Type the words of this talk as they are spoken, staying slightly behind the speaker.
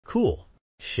Cool.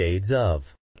 Shades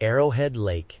of Arrowhead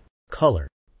Lake. Color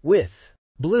with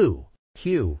blue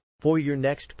hue. For your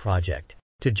next project,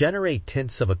 to generate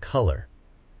tints of a color,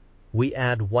 we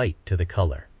add white to the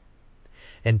color.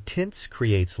 And tints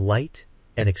creates light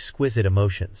and exquisite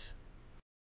emotions.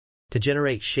 To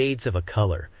generate shades of a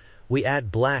color, we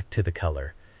add black to the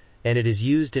color, and it is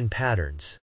used in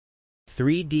patterns.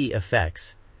 3D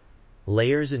effects,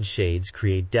 layers and shades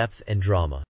create depth and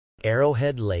drama.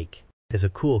 Arrowhead Lake is a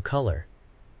cool color,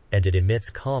 and it emits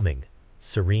calming,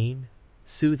 serene,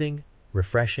 soothing,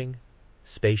 refreshing,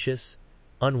 spacious,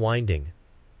 unwinding,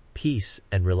 peace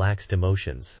and relaxed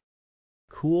emotions.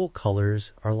 Cool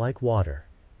colors are like water,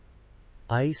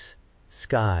 ice,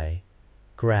 sky,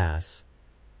 grass,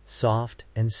 soft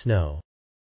and snow.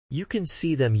 You can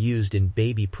see them used in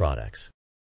baby products,